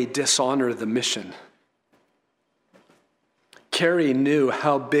I may dishonor the mission. Carey knew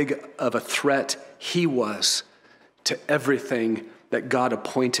how big of a threat he was to everything that God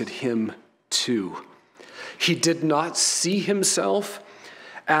appointed him to. He did not see himself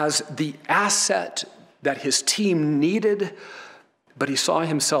as the asset that his team needed, but he saw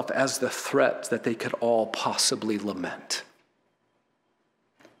himself as the threat that they could all possibly lament.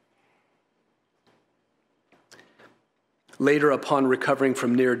 Later, upon recovering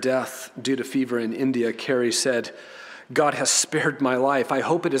from near death due to fever in India, Carey said, God has spared my life. I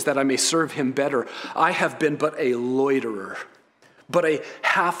hope it is that I may serve him better. I have been but a loiterer, but a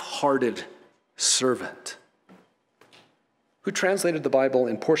half-hearted servant who translated the Bible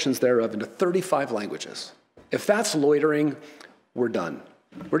and portions thereof into 35 languages. If that's loitering, we're done.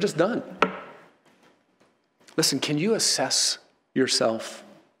 We're just done. Listen, can you assess yourself?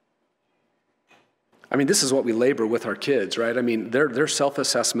 I mean, this is what we labor with our kids, right? I mean, their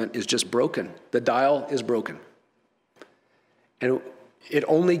self-assessment is just broken. The dial is broken. And it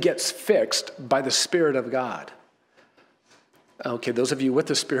only gets fixed by the Spirit of God. Okay, those of you with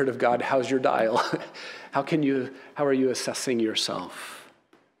the Spirit of God, how's your dial? How are you assessing yourself?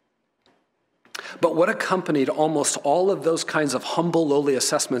 But what accompanied almost all of those kinds of humble, lowly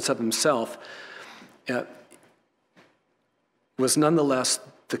assessments of himself was nonetheless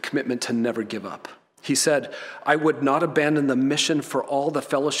the commitment to never give up. He said, I would not abandon the mission for all the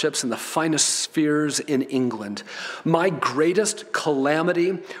fellowships and the finest spheres in England. My greatest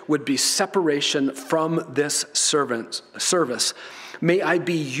calamity would be separation from this service. May I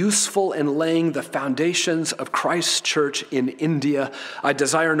be useful in laying the foundations of Christ's church in India. I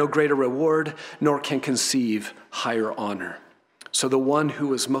desire no greater reward, nor can conceive higher honor. So the one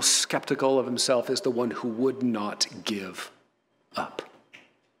who is most skeptical of himself is the one who would not give up.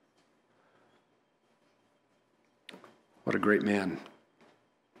 What a great man.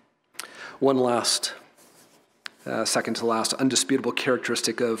 One last, second to last, undisputable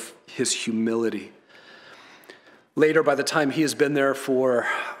characteristic of his humility. Later, by the time he has been there for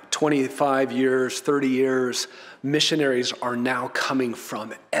 25 years, 30 years, missionaries are now coming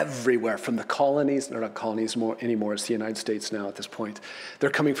from everywhere, from the colonies. They're not colonies anymore, it's the United States now at this point. They're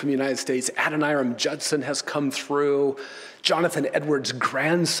coming from the United States. Adoniram Judson has come through. Jonathan Edwards'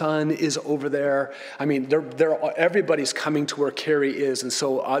 grandson is over there. I mean, everybody's coming to where Carey is, and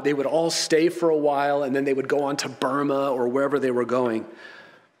so they would all stay for a while, and then they would go on to Burma or wherever they were going.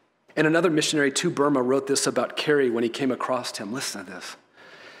 And another missionary to Burma wrote this about Carey when he came across him. Listen to this.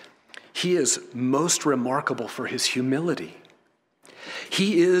 He is most remarkable for his humility.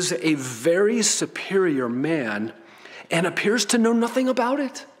 He is a very superior man and appears to know nothing about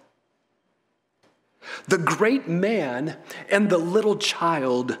it. The great man and the little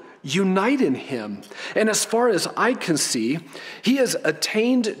child unite in him. And as far as I can see, he has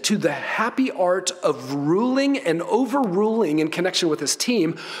attained to the happy art of ruling and overruling in connection with his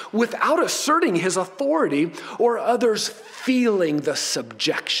team without asserting his authority or others feeling the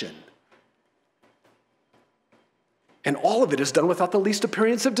subjection. And all of it is done without the least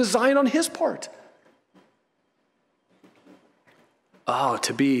appearance of design on his part. Oh,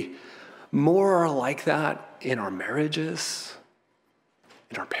 to be more like that in our marriages,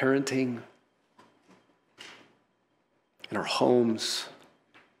 in our parenting, in our homes,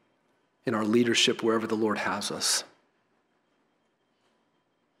 in our leadership, wherever the Lord has us.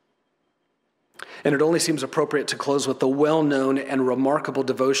 And it only seems appropriate to close with the well-known and remarkable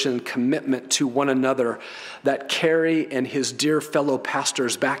devotion and commitment to one another that Carey and his dear fellow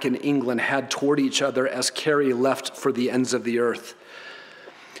pastors back in England had toward each other as Carey left for the ends of the earth.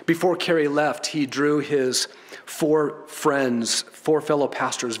 Before Carey left, he drew his four friends, four fellow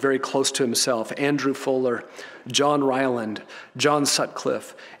pastors very close to himself: Andrew Fuller, John Ryland, John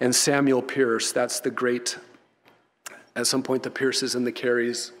Sutcliffe, and Samuel Pierce. That's the great, at some point the Pierces and the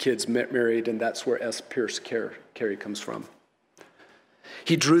Careys kids married, and that's where S. Pierce Carey comes from.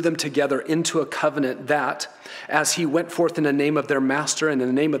 He drew them together into a covenant that, as he went forth in the name of their master and in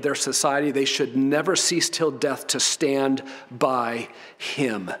the name of their society, they should never cease till death to stand by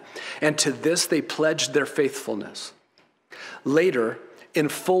him. And to this they pledged their faithfulness. Later, in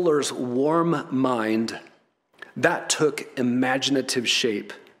Fuller's warm mind, that took imaginative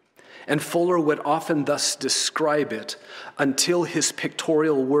shape. And Fuller would often thus describe it until his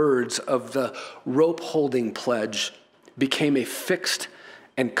pictorial words of the rope-holding pledge became a fixed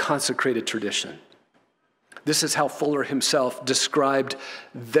and consecrated tradition. This is how Fuller himself described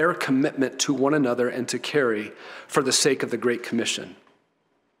their commitment to one another and to Carey for the sake of the Great Commission.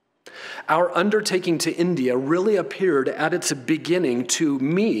 Our undertaking to India really appeared at its beginning to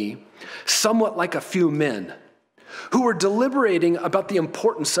me somewhat like a few men who were deliberating about the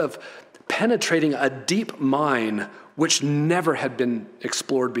importance of penetrating a deep mine which never had been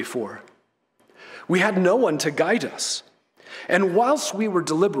explored before. We had no one to guide us. And whilst we were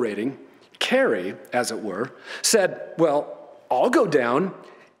deliberating, Carey, as it were, said, "Well, I'll go down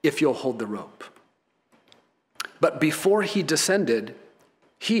if you'll hold the rope." But before he descended,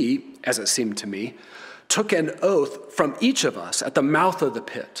 he, as it seemed to me, took an oath from each of us at the mouth of the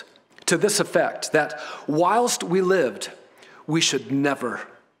pit to this effect, that whilst we lived, we should never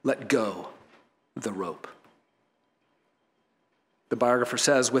let go the rope. The biographer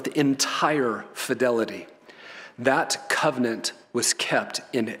says, with entire fidelity, that covenant was kept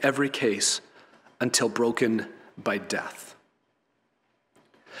in every case until broken by death.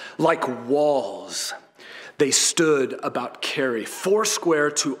 Like walls, they stood about Carey, foursquare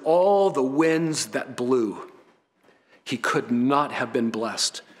to all the winds that blew. He could not have been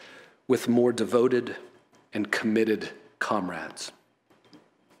blessed with more devoted and committed comrades.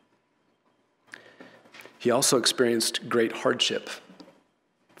 He also experienced great hardship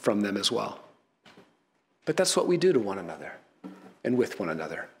from them as well. But that's what we do to one another and with one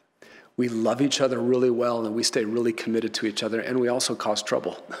another. We love each other really well and we stay really committed to each other, and we also cause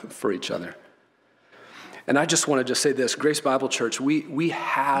trouble for each other. And I just want to say this, Grace Bible Church, we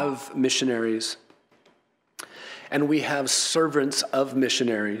have missionaries and we have servants of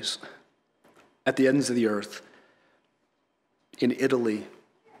missionaries at the ends of the earth, in Italy,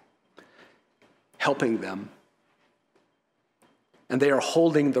 helping them. And they are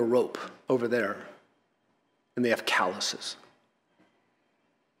holding the rope over there, and they have calluses.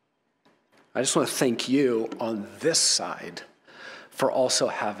 I just want to thank you on this side for also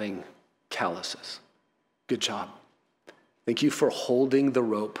having calluses. Good job. Thank you for holding the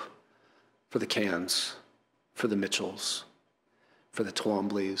rope for the Cans, for the Mitchells, for the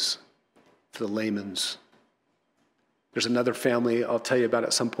Twombleys, for the Lamans. There's another family I'll tell you about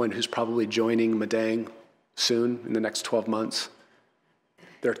at some point who's probably joining Madang soon in the next 12 months.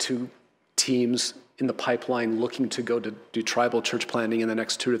 There are 2 teams in the pipeline looking to go to do tribal church planting in the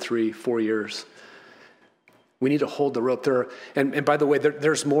next 2 to 3, 4 years. We need to hold the rope there. And by the way,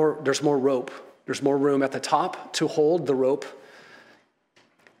 there's more rope. There's more room at the top to hold the rope,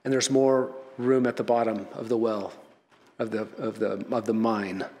 and there's more room at the bottom of the well, of the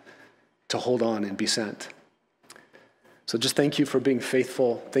mine, to hold on and be sent. So just thank you for being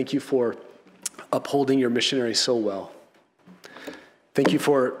faithful. Thank you for upholding your missionary so well. Thank you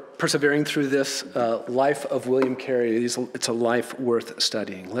for persevering through this life of William Carey. It's a life worth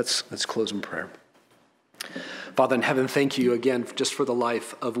studying. Let's close in prayer. Father in heaven, thank you again just for the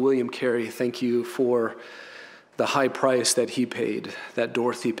life of William Carey. Thank you for the high price that he paid, that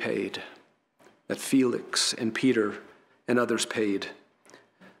Dorothy paid, that Felix and Peter and others paid,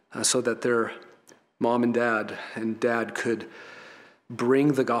 so that their mom and dad could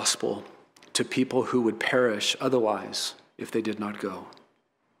bring the gospel to people who would perish otherwise if they did not go.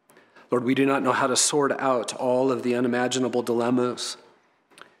 Lord, we do not know how to sort out all of the unimaginable dilemmas.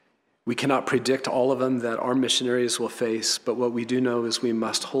 We cannot predict all of them that our missionaries will face, but what we do know is we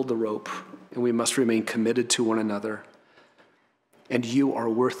must hold the rope and we must remain committed to one another. And you are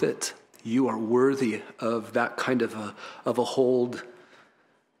worth it. You are worthy of that kind of a hold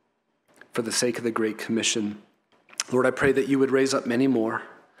for the sake of the Great Commission. Lord, I pray that you would raise up many more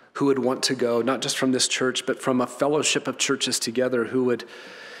who would want to go, not just from this church, but from a fellowship of churches together, who would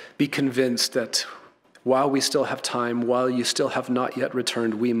be convinced that while we still have time, while you still have not yet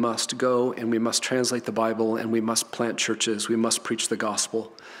returned, we must go and we must translate the Bible and we must plant churches. We must preach the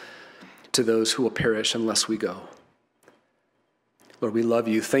gospel to those who will perish unless we go. Lord, we love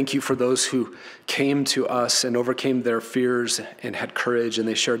you. Thank you for those who came to us and overcame their fears and had courage and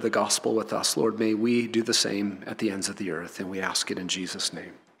they shared the gospel with us. Lord, may we do the same at the ends of the earth, and we ask it in Jesus'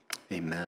 name. Amen.